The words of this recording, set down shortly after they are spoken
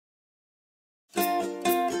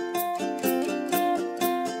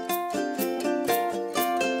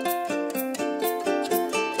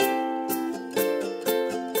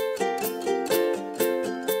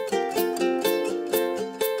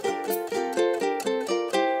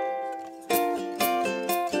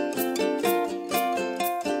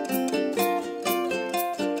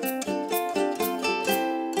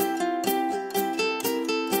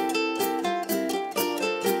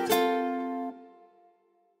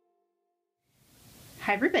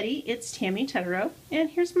Hi everybody, it's Tammy Tutterow, and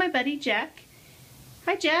here's my buddy Jack.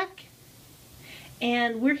 Hi Jack!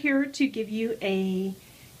 And we're here to give you a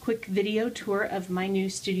quick video tour of my new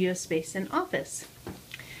studio space and office.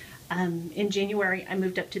 In January I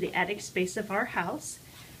moved up to the attic space of our house.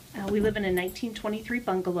 We live in a 1923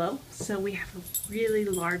 bungalow, so we have a really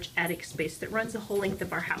large attic space that runs the whole length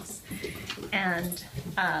of our house. And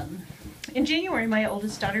in January my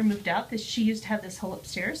oldest daughter moved out. She used to have this whole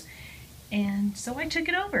upstairs. And so I took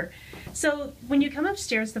it over. So when you come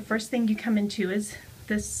upstairs, the first thing you come into is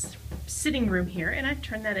this sitting room here, and I've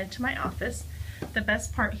turned that into my office. The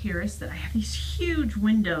best part here is that I have these huge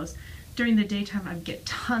windows. During the daytime, I get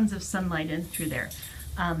tons of sunlight in through there.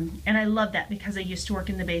 And I love that because I used to work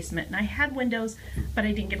in the basement and I had windows, but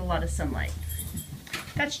I didn't get a lot of sunlight.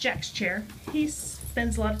 That's Jack's chair. He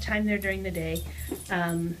spends a lot of time there during the day,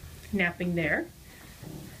 napping there.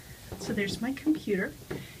 So there's my computer.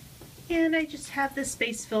 And I just have this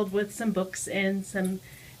space filled with some books and some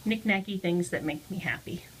knick-knacky things that make me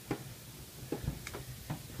happy.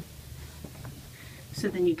 So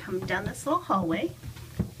then you come down this little hallway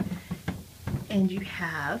and you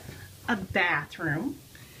have a bathroom,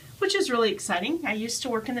 which is really exciting. I used to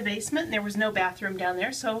work in the basement and there was no bathroom down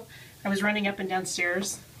there, so I was running up and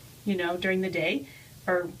downstairs, you know, during the day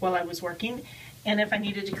or while I was working. And if I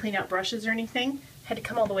needed to clean out brushes or anything, I had to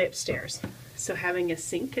come all the way upstairs. So having a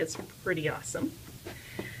sink is pretty awesome.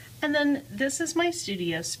 And then this is my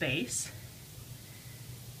studio space.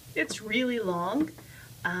 It's really long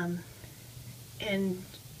and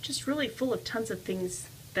just really full of tons of things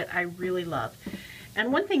that I really love.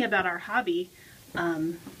 And one thing about our hobby,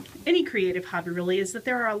 any creative hobby really, is that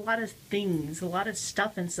there are a lot of things, a lot of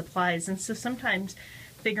stuff and supplies, and so sometimes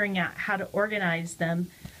figuring out how to organize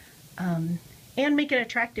them and make it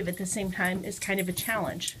attractive at the same time is kind of a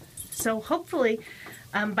challenge. So hopefully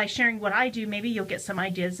by sharing what I do, maybe you'll get some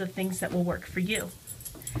ideas of things that will work for you.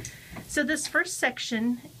 So this first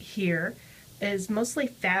section here is mostly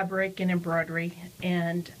fabric and embroidery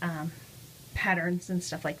and patterns and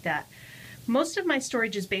stuff like that. Most of my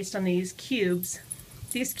storage is based on these cubes.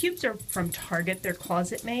 These cubes are from Target. They're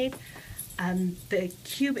closet made. The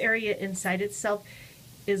cube area inside itself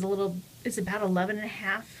is about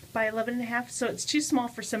 11.5 by 11.5, so it's too small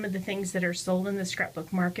for some of the things that are sold in the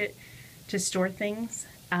scrapbook market to store things.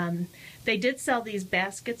 They did sell these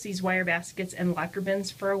baskets, these wire baskets and locker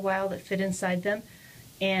bins for a while that fit inside them,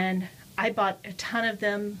 and I bought a ton of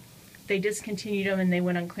them. They discontinued them and they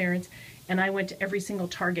went on clearance, and I went to every single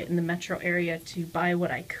Target in the metro area to buy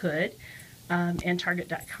what I could, and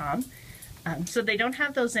Target.com. So they don't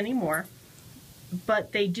have those anymore,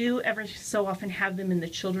 but they do every so often have them in the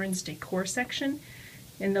children's decor section,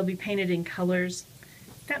 and they'll be painted in colors.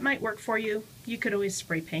 That might work for you. You could always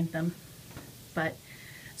spray paint them. But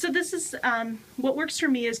so this is what works for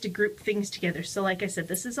me is to group things together. So like I said,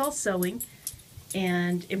 this is all sewing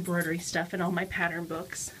and embroidery stuff and all my pattern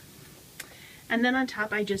books. And then on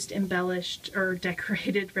top I just embellished, or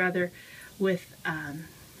decorated rather, with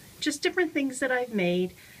just different things that I've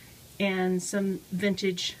made and some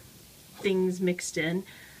vintage things mixed in,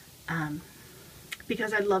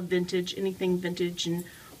 because I love vintage, anything vintage and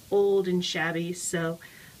old and shabby, so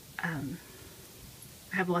I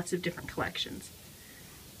have lots of different collections.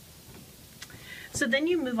 So then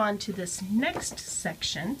you move on to this next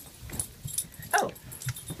section. Oh,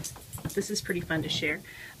 this is pretty fun to share.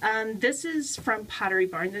 This is from Pottery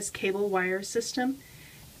Barn, this cable wire system,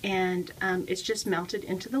 and it's just mounted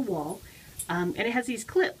into the wall, and it has these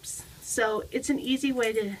clips, so it's an easy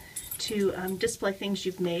way to display things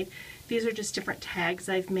you've made. These are just different tags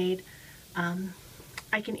I've made.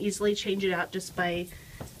 I can easily change it out just by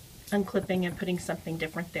unclipping and putting something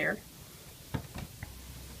different there.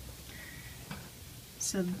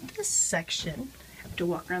 So this section, I have to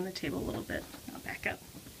walk around the table a little bit, I'll back up,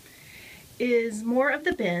 is more of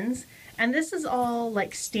the bins, and this is all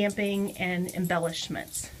like stamping and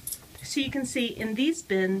embellishments. So you can see in these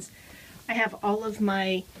bins I have all of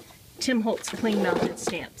my Tim Holtz cling mounted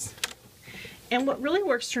stamps. And what really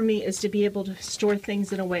works for me is to be able to store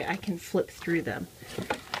things in a way I can flip through them.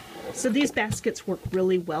 So these baskets work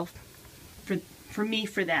really well for me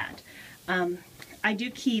for that. I do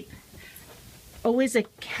keep always a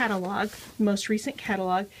catalog, most recent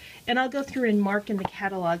catalog, and I'll go through and mark in the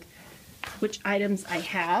catalog which items I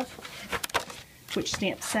have, which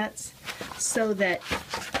stamp sets, so that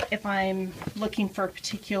if I'm looking for a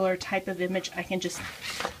particular type of image, I can just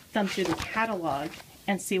thumb through the catalog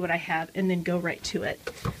and see what I have and then go right to it.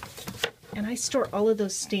 And I store all of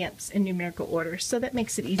those stamps in numerical order, so that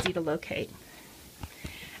makes it easy to locate.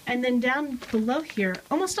 And then down below here,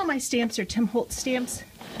 almost all my stamps are Tim Holtz stamps,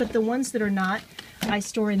 but the ones that are not, I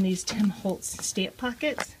store in these Tim Holtz stamp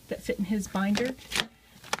pockets that fit in his binder.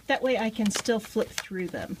 That way I can still flip through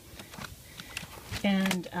them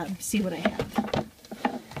and see what I have.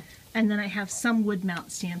 And then I have some wood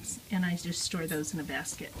mount stamps, and I just store those in a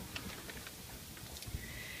basket.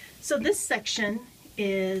 So this section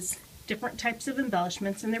is different types of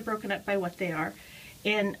embellishments, and they're broken up by what they are.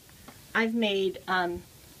 And I've made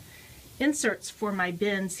inserts for my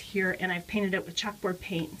bins here, and I've painted it with chalkboard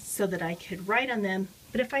paint so that I could write on them.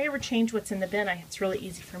 But if I ever change what's in the bin, it's really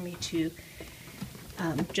easy for me to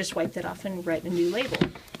just wipe that off and write a new label.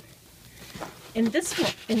 In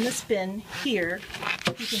this bin here,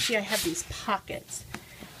 you can see I have these pockets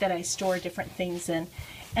that I store different things in.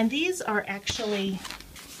 And these are actually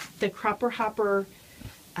the Cropper Hopper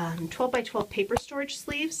 12 by 12 paper storage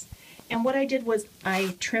sleeves. And what I did was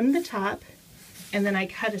I trimmed the top and then I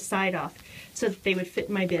cut a side off so that they would fit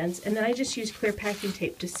in my bins. And then I just used clear packing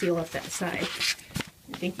tape to seal off that side.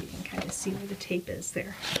 I think you can kind of see where the tape is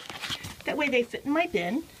there. That way they fit in my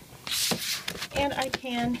bin, and I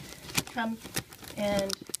can come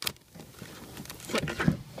and flip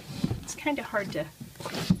through. It's kind of hard to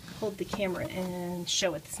hold the camera and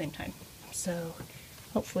show at the same time, so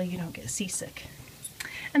hopefully you don't get seasick.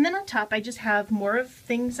 And then on top I just have more of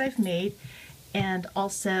things I've made, and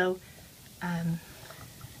also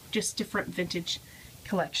just different vintage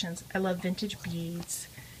collections. I love vintage beads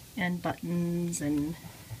and buttons and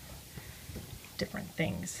different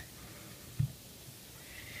things.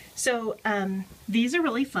 So these are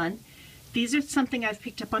really fun. These are something I've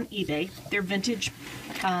picked up on eBay. They're vintage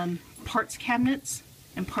parts cabinets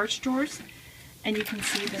and parts drawers, and you can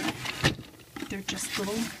see that they're just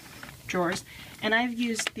little drawers. And I've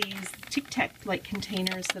used these Tic Tac like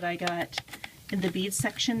containers that I got in the beads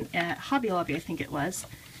section at Hobby Lobby, I think it was.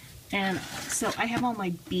 And so I have all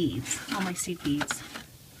my beads, all my seed beads,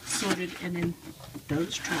 sorted and in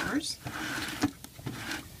those drawers.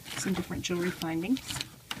 Some different jewelry findings.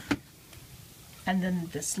 And then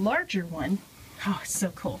this larger one, oh, it's so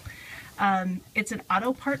cool. It's an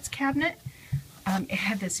auto parts cabinet. It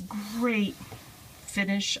had this great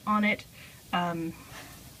finish on it.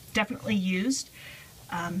 Definitely used,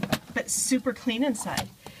 but super clean inside.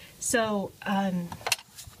 So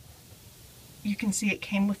you can see it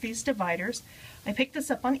came with these dividers. I picked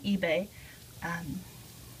this up on eBay,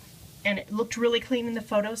 and it looked really clean in the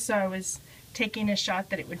photo, so I was taking a shot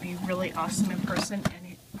that it would be really awesome in person,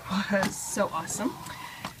 and it was so awesome.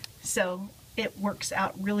 So it works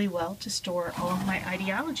out really well to store all of my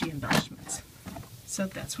ideology embellishments. So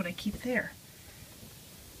that's what I keep there.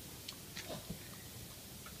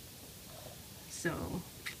 So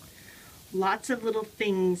lots of little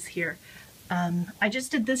things here. I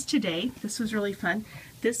just did this today. This was really fun.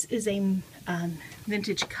 This is a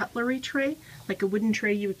vintage cutlery tray, like a wooden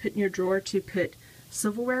tray you would put in your drawer to put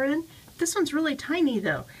silverware in. This one's really tiny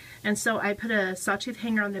though, and so I put a sawtooth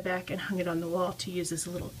hanger on the back and hung it on the wall to use as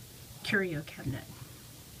a little curio cabinet.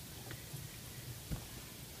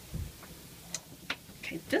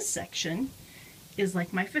 Okay, this section is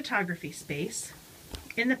like my photography space.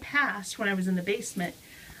 In the past, when I was in the basement,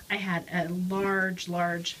 I had a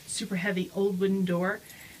large, super heavy old wooden door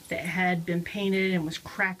that had been painted and was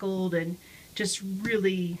crackled and just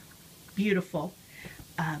really beautiful.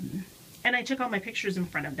 And I took all my pictures in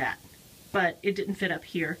front of that, but it didn't fit up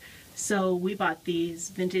here. So we bought these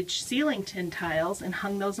vintage ceiling tin tiles and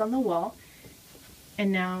hung those on the wall,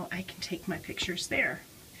 and now I can take my pictures there.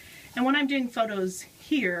 And when I'm doing photos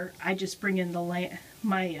here, I just bring in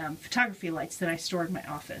my photography lights that I store in my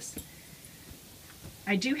office.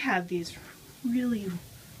 I do have these really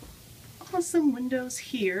awesome windows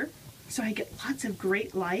here, so I get lots of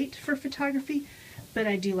great light for photography, but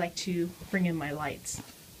I do like to bring in my lights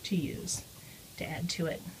to use to add to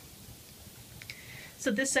it.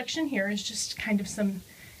 So this section here is just kind of some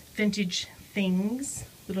vintage things,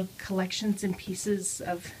 little collections and pieces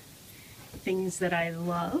of things that I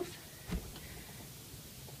love.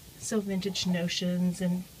 So vintage notions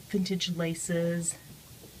and vintage laces.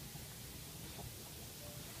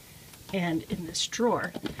 And in this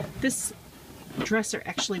drawer, this dresser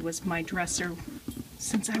actually was my dresser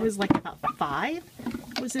since I was like about 5.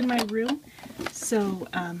 It was in my room. So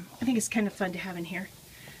I think it's kind of fun to have in here.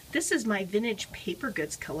 This is my vintage paper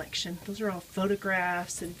goods collection. Those are all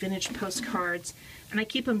photographs and vintage postcards, and I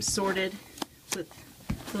keep them sorted with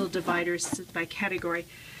little dividers by category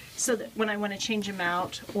so that when I want to change them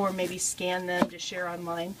out or maybe scan them to share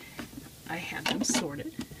online, I have them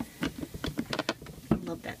sorted. I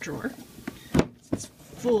love that drawer. It's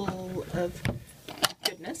full of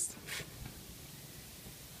goodness.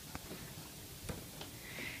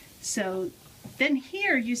 So Then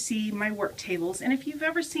here you see my work tables, and if you've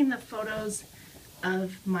ever seen the photos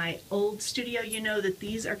of my old studio, you know that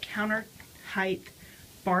these are counter height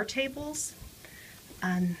bar tables.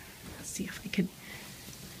 Let's see if I could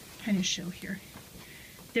kind of show here.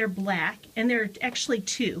 They're black, and they're actually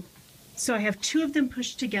two. So I have two of them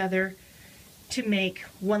pushed together to make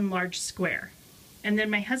one large square. And then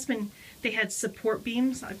my husband, they had support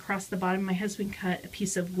beams across the bottom. My husband cut a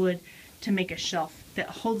piece of wood to make a shelf that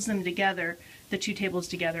holds them together, the two tables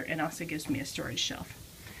together, and also gives me a storage shelf.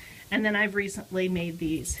 And then I've recently made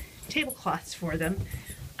these tablecloths for them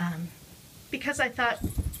because I thought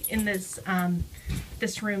in this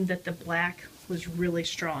this room that the black was really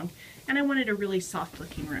strong, and I wanted a really soft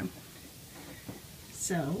looking room.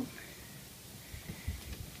 So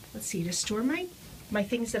let's see, to store my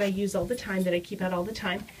things that I use all the time, that I keep out all the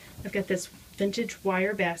time, I've got this vintage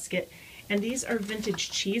wire basket, and these are vintage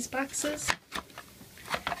cheese boxes,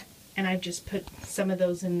 and I've just put some of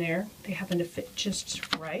those in there. They happen to fit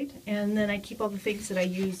just right, and then I keep all the things that I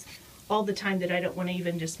use all the time that I don't want to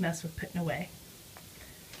even just mess with putting away.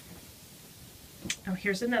 Oh,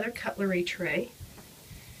 here's another cutlery tray,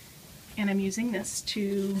 and I'm using this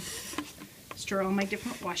to store all my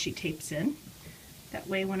different washi tapes in. That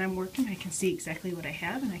way when I'm working I can see exactly what I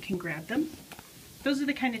have and I can grab them. Those are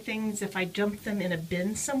the kind of things, if I dump them in a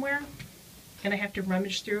bin somewhere and I have to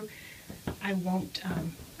rummage through, I won't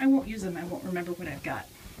use them. I won't remember what I've got.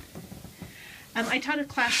 I taught a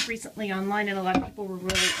class recently online, and a lot of people were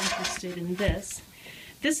really interested in this.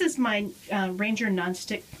 This is my Ranger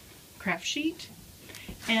nonstick craft sheet,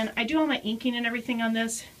 and I do all my inking and everything on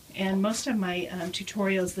this, and most of my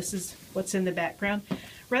tutorials, this is what's in the background.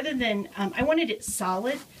 Rather than, I wanted it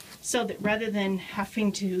solid, so that rather than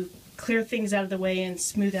having to clear things out of the way and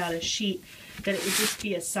smooth out a sheet, that it would just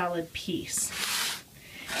be a solid piece.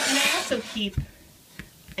 And I also keep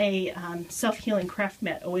a self-healing craft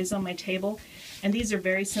mat always on my table, and these are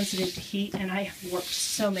very sensitive to heat, and I have worked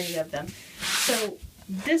so many of them. So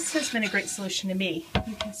this has been a great solution to me.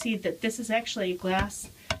 You can see that this is actually a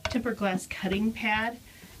tempered glass cutting pad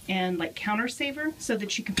and like counter saver, so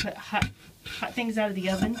that you can put hot things out of the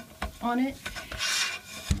oven on it.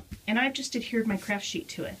 And I've just adhered my craft sheet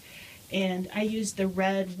to it. And I used the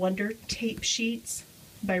red Wonder Tape sheets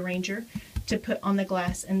by Ranger to put on the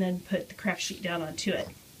glass, and then put the craft sheet down onto it.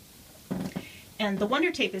 And the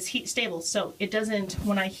Wonder Tape is heat stable, so it doesn't,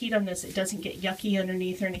 when I heat on this, it doesn't get yucky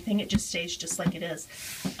underneath or anything. It just stays just like it is.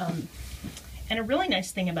 And a really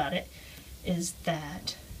nice thing about it is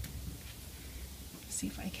that, let's see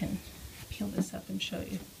if I can peel this up and show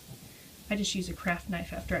you. I just use a craft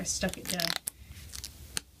knife after I stuck it down.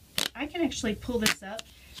 I can actually pull this up,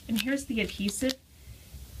 and here's the adhesive.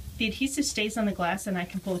 The adhesive stays on the glass, and I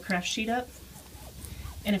can pull the craft sheet up.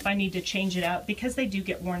 And if I need to change it out, because they do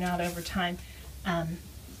get worn out over time,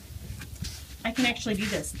 I can actually do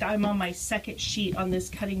this. I'm on my second sheet on this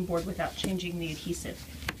cutting board without changing the adhesive.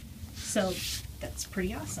 So that's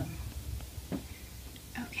pretty awesome.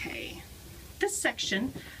 Okay, this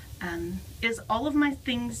section is all of my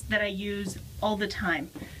things that I use all the time.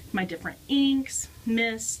 My different inks,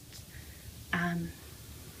 mists,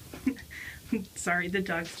 sorry, the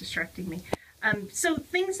dog's distracting me. So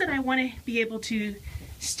things that I want to be able to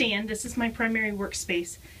stand, this is my primary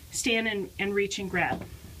workspace, stand and reach and grab.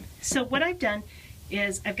 So what I've done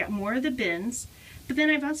is I've got more of the bins, but then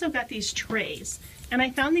I've also got these trays. And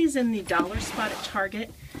I found these in the dollar spot at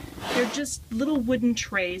Target. They're just little wooden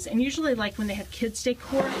trays, and usually like when they have kids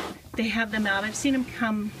decor, they have them out. I've seen them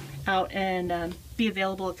come out and be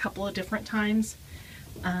available a couple of different times,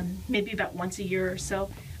 maybe about once a year or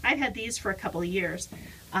so. I've had these for a couple of years.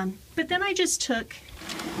 But then I just took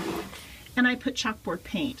and I put chalkboard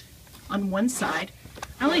paint on one side.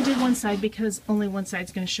 I only did one side because only one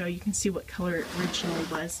side's going to show. You can see what color it originally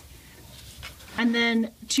was. And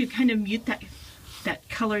then to kind of mute that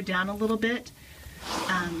color down a little bit,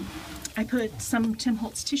 I put some Tim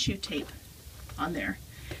Holtz tissue tape on there.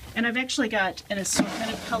 And I've actually got an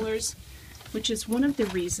assortment of colors, which is one of the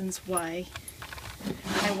reasons why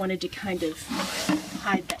I wanted to kind of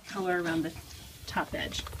hide that color around the top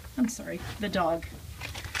edge. I'm sorry, the dog.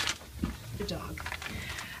 The dog.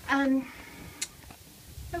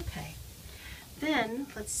 Okay, then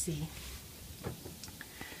let's see.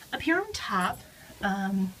 Up here on top,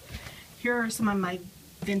 here are some of my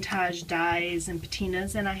vintage dies and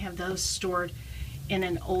patinas, and I have those stored in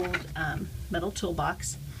an old metal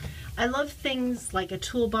toolbox. I love things like a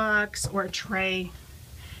toolbox or a tray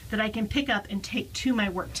that I can pick up and take to my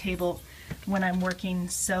work table when I'm working,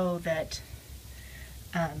 so that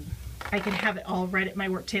I can have it all right at my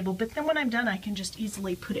work table, but then when I'm done I can just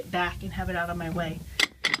easily put it back and have it out of my way.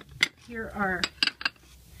 here are,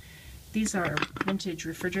 these are vintage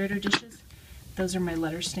refrigerator dishes. Those are my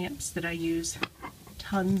letter stamps that I use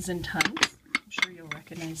tons and tons. I'm sure you'll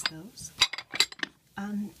recognize those.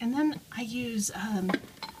 And then I use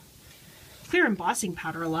clear embossing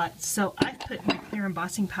powder a lot. So I've put my clear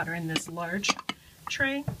embossing powder in this large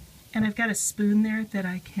tray, and I've got a spoon there that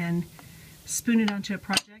I can spoon it onto a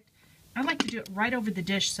project. I like to do it right over the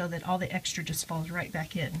dish so that all the extra just falls right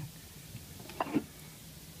back in.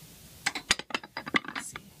 Let's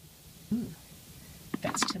see. Ooh,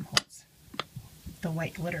 that's Tim Holtz. The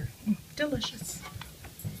white glitter. Delicious.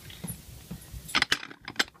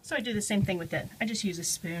 So I do the same thing with it. I just use a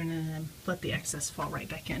spoon and then let the excess fall right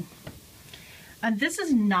back in. This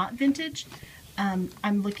is not vintage.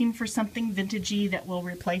 I'm looking for something vintagey that will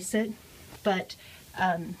replace it, but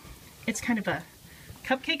it's kind of a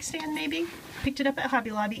cupcake stand maybe. Picked it up at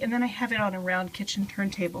Hobby Lobby, and then I have it on a round kitchen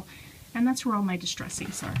turntable, and that's where all my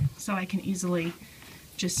distressings are. So I can easily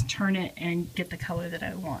just turn it and get the color that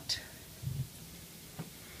I want.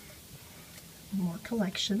 More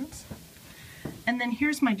collections. And then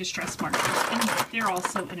here's my distress markers, and they're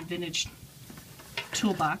also in a vintage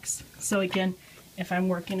toolbox. So again, if I'm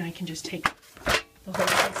working, I can just take the whole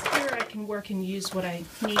piece here. I can work and use what I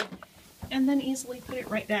need, and then easily put it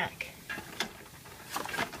right back.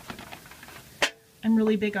 I'm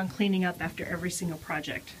really big on cleaning up after every single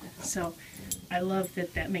project, so I love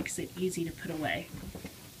that that makes it easy to put away.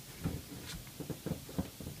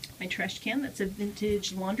 My trash can, that's a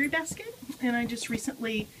vintage laundry basket, and I just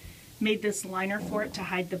recently made this liner for it to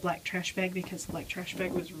hide the black trash bag because the black trash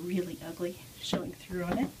bag was really ugly showing through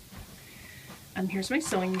on it. Here's my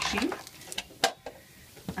sewing machine.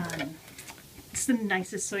 It's the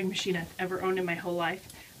nicest sewing machine I've ever owned in my whole life.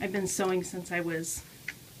 I've been sewing since I was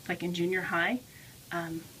like in junior high. A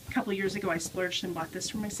couple years ago I splurged and bought this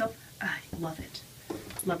for myself. I love it.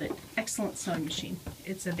 Love it. Excellent sewing machine.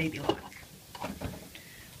 It's a baby lock.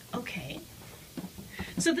 Okay.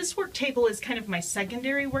 So this work table is kind of my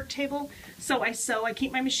secondary work table. So I sew, I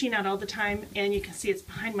keep my machine out all the time, and you can see it's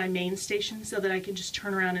behind my main station so that I can just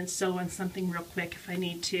turn around and sew on something real quick if I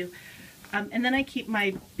need to. And then I keep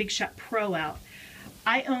my Big Shot Pro out.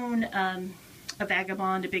 I own a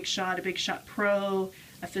Vagabond, a Big Shot Pro,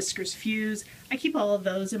 a Fisker's Fuse. I keep all of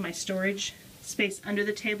those in my storage space under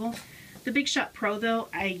the table. The Big Shot Pro though,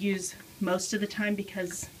 I use most of the time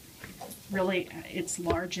because really it's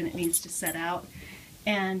large and it needs to set out.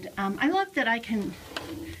 And I love that I can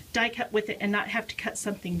die cut with it and not have to cut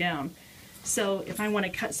something down. So if I want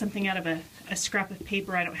to cut something out of a scrap of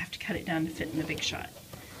paper, I don't have to cut it down to fit in the Big Shot.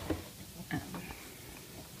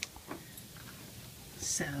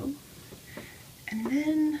 And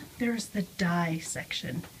then there's the die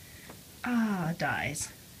section. Ah, dies.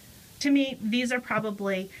 To me, these are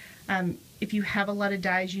probably, if you have a lot of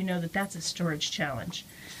dies, you know that that's a storage challenge.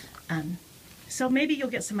 So maybe you'll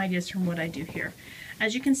get some ideas from what I do here.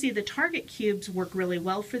 As you can see, the Target cubes work really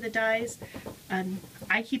well for the dies.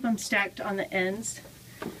 I keep them stacked on the ends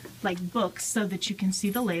like books so that you can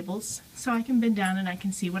see the labels. So I can bend down and I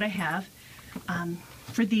can see what I have.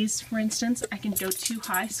 For these, for instance, I can go too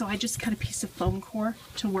high, so I just cut a piece of foam core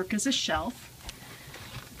to work as a shelf.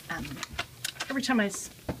 Every time I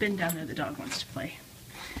bend down there, the dog wants to play.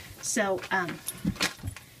 So,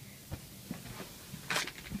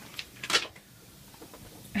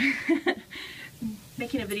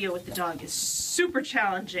 making a video with the dog is super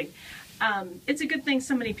challenging. It's a good thing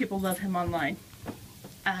so many people love him online.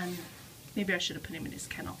 Maybe I should have put him in his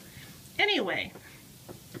kennel. Anyway,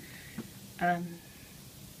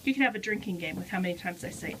 you can have a drinking game with how many times I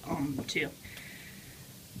say too.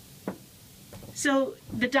 So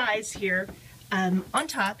the dies here, on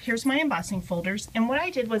top, here's my embossing folders, and what I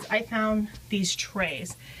did was I found these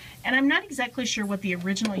trays, and I'm not exactly sure what the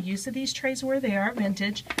original use of these trays were. They are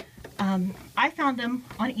vintage. I found them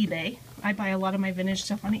on eBay. I buy a lot of my vintage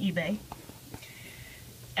stuff on eBay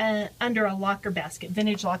under a locker basket,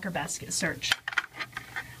 vintage locker basket search.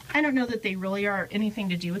 I don't know that they really are anything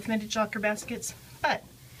to do with vintage locker baskets, but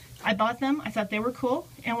I bought them. I thought they were cool,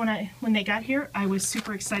 and when they got here, I was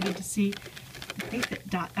super excited to see that they fit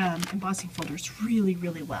embossing folders really,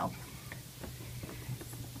 really well.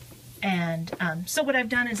 And so what I've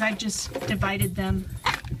done is I've just divided them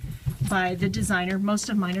by the designer. Most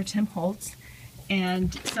of mine are Tim Holtz,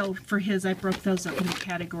 and so for his, I broke those up into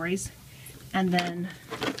categories, and then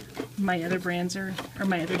my other brands or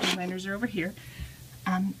my other designers are over here.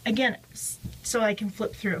 Again, so I can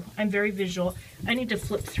flip through. I'm very visual. I need to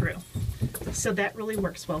flip through. So that really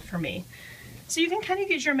works well for me. So you can kind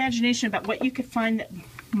of use your imagination about what you could find that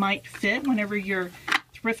might fit whenever you're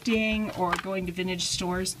thrifting or going to vintage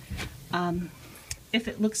stores. if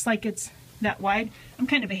it looks like it's that wide. I'm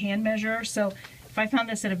kind of a hand measurer, so if I found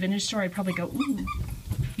this at a vintage store, I'd probably go, ooh,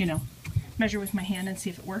 you know, measure with my hand and see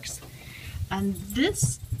if it works. And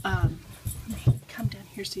this, let me come down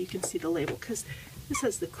here so you can see the label, because this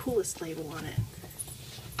has the coolest label on it.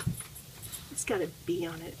 It's got a B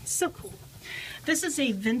on it. It's so cool. This is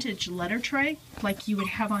a vintage letter tray, like you would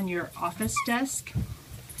have on your office desk,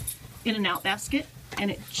 in and out basket, and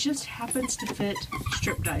it just happens to fit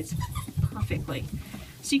strip dies perfectly.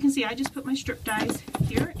 So you can see I just put my strip dies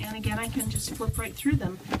here, and again I can just flip right through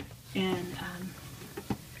them and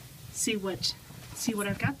see what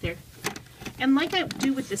I've got there. And like I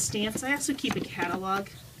do with the stamps, I also keep a catalog,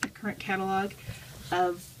 a current catalog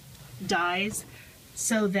of dies,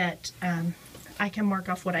 so that I can mark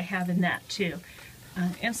off what I have in that too.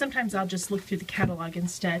 And sometimes I'll just look through the catalog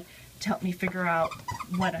instead to help me figure out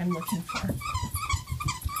what I'm looking for.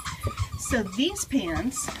 So these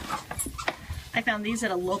pans, I found these at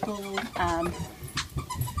a local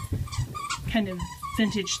kind of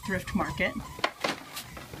vintage thrift market.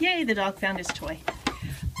 Yay, the dog found his toy.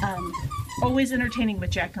 Always entertaining with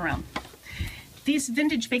Jack around. These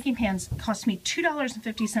vintage baking pans cost me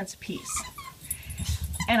 $2.50 a piece.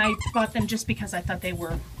 And I bought them just because I thought they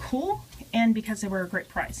were cool and because they were a great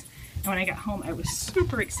price. And when I got home, I was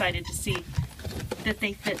super excited to see that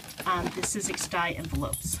they fit the Sizzix die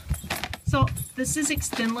envelopes. So the Sizzix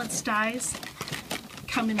Thinlits dies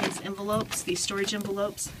come in these envelopes, these storage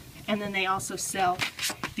envelopes, and then they also sell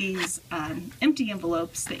these empty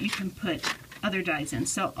envelopes that you can put other dies in.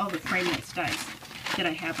 So all the framelits dies that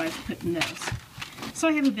I have, I've put in those. So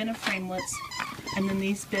I have a bin of framelits, and then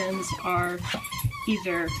these bins are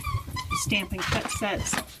either stamp and cut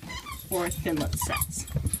sets or Thinlit sets.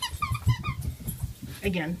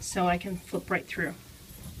 Again, so I can flip right through.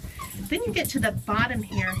 Then you get to the bottom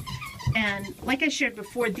here, and like I shared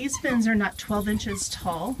before, these bins are not 12 inches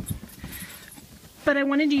tall, but I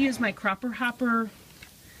wanted to use my cropper hopper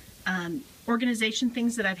organization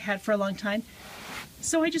things that I've had for a long time,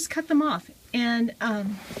 so I just cut them off and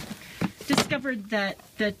discovered that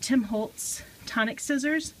the Tim Holtz tonic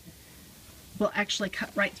scissors will actually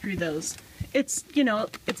cut right through those. It's, you know,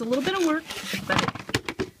 it's a little bit of work,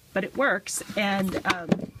 but it works, and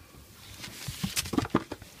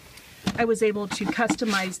I was able to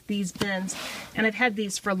customize these bins, and I've had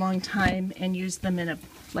these for a long time and used them in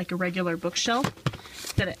like a regular bookshelf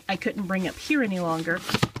that I couldn't bring up here any longer.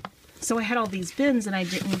 So I had all these bins and I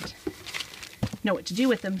didn't know what to do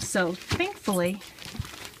with them, so thankfully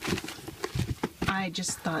I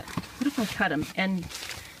just thought, what if I cut them? And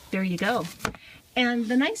there you go. And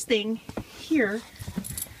the nice thing here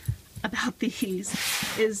about these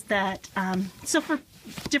is that, so for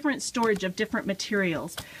different storage of different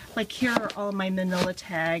materials, like here are all my manila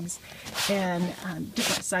tags and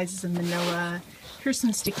different sizes of manila. Here's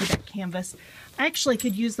some sticky back canvas. I actually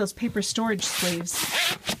could use those paper storage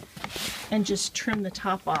sleeves and just trim the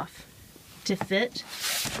top off to fit.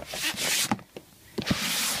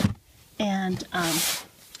 And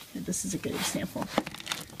this is a good example.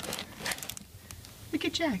 Look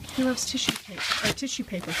at Jack. He loves tissue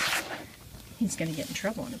paper. He's going to get in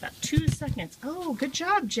trouble in about 2 seconds. Oh, good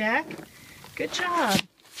job, Jack. Good job.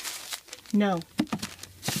 No.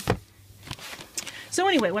 So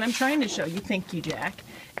anyway, what I'm trying to show you, thank you, Jack,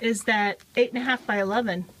 is that 8.5 by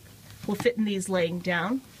 11 will fit in these laying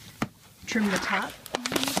down. Trim the top.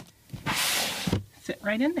 Fit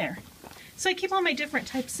right in there. So I keep all my different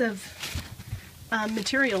types of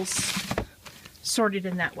materials sorted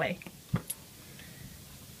in that way.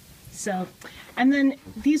 So, and then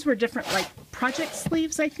these were different, like project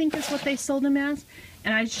sleeves, I think is what they sold them as,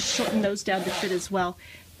 and I just shortened those down to fit as well.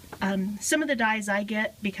 Some of the dies I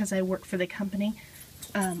get, because I work for the company,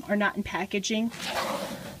 are not in packaging,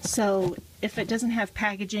 so if it doesn't have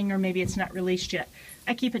packaging or maybe it's not released yet,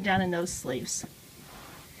 I keep it down in those sleeves.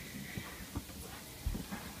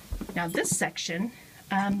 Now this section,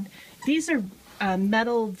 these are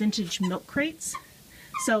metal vintage milk crates,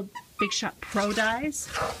 so Big Shot Pro dies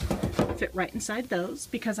fit right inside those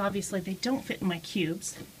because obviously they don't fit in my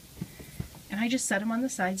cubes. And I just set them on the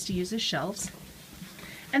sides to use as shelves.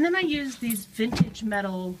 And then I use these vintage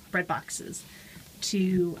metal bread boxes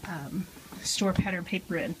to store pattern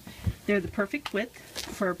paper in. They're the perfect width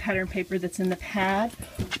for pattern paper that's in the pad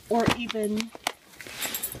or even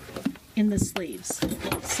in the sleeves.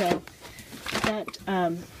 So that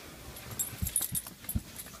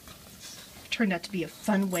turned out to be a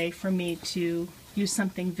fun way for me to use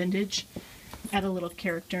something vintage, add a little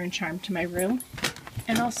character and charm to my room,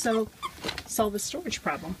 and also solve a storage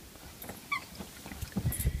problem.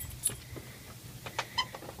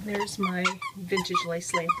 There's my vintage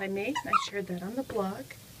lace lamp I made. I shared that on the blog.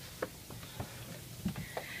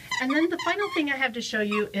 And then the final thing I have to show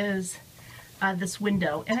you is this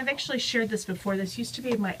window. And I've actually shared this before. This used to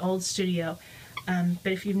be my old studio,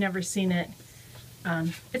 but if you've never seen it,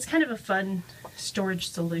 it's kind of a fun storage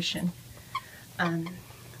solution.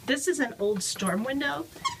 This is an old storm window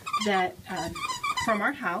that from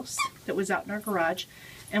our house that was out in our garage,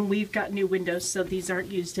 and we've got new windows, so these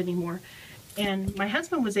aren't used anymore. And my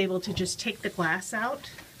husband was able to just take the glass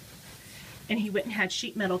out, and he went and had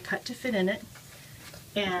sheet metal cut to fit in it.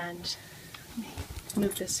 And let me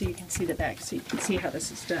move this so you can see the back, so you can see how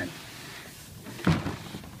this is done.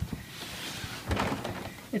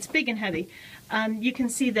 It's big and heavy. You can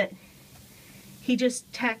see that he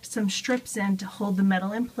just tacked some strips in to hold the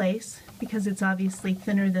metal in place because it's obviously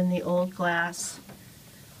thinner than the old glass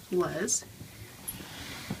was.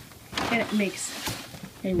 And it makes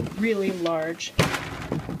a really large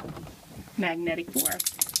magnetic bore.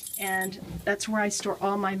 And that's where I store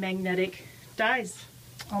all my magnetic dies,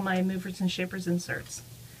 all my movers and shapers inserts.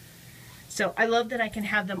 So I love that I can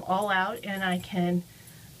have them all out and I can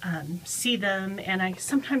see them, and I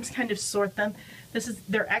sometimes kind of sort them.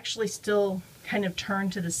 They're actually still kind of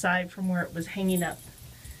turned to the side from where it was hanging up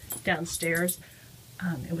downstairs.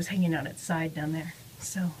 It was hanging on its side down there.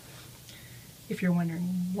 So if you're wondering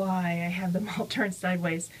why I have them all turned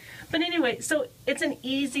sideways. But anyway, so it's an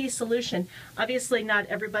easy solution. Obviously not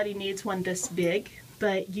everybody needs one this big,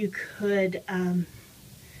 but you could,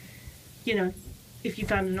 you know, if you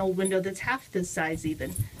found an old window that's half this size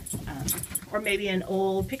even, or maybe an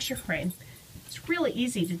old picture frame. It's really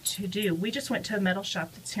easy to do. We just went to a metal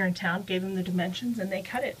shop that's here in town, gave them the dimensions, and they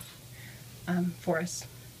cut it for us.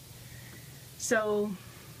 So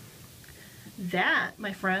that,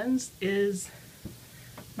 my friends, is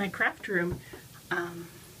my craft room. I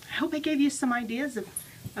hope I gave you some ideas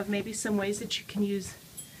of maybe some ways that you can use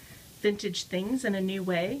vintage things in a new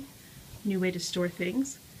way to store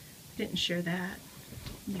things. I didn't share that.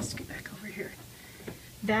 Let me scoot back over here.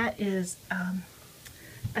 That is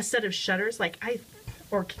a set of shutters,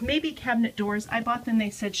 or maybe cabinet doors. I bought them,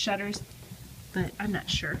 they said shutters, but I'm not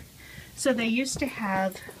sure. So they used to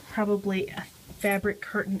have probably a fabric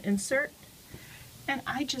curtain insert, and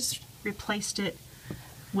I just replaced it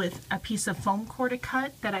with a piece of foam core to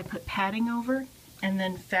cut that I put padding over, and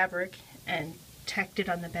then fabric, and tacked it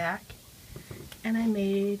on the back, and I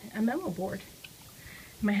made a memo board.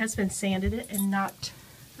 My husband sanded it and knocked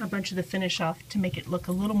a bunch of the finish off to make it look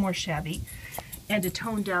a little more shabby and to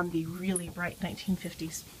tone down the really bright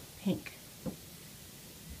 1950s pink.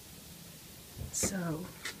 So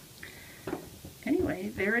anyway,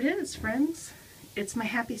 there it is, friends. It's my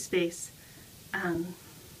happy space.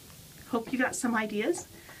 Hope you got some ideas.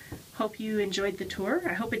 Hope you enjoyed the tour.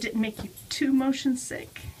 I hope it didn't make you too motion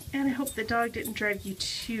sick, and I hope the dog didn't drive you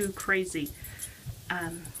too crazy.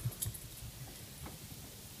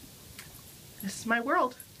 This is my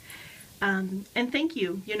world. And thank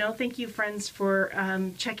you, thank you, friends, for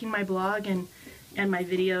checking my blog and my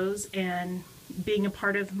videos and being a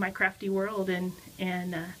part of my crafty world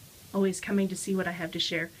and always coming to see what I have to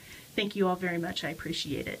share. Thank you all very much. I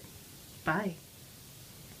appreciate it. Bye.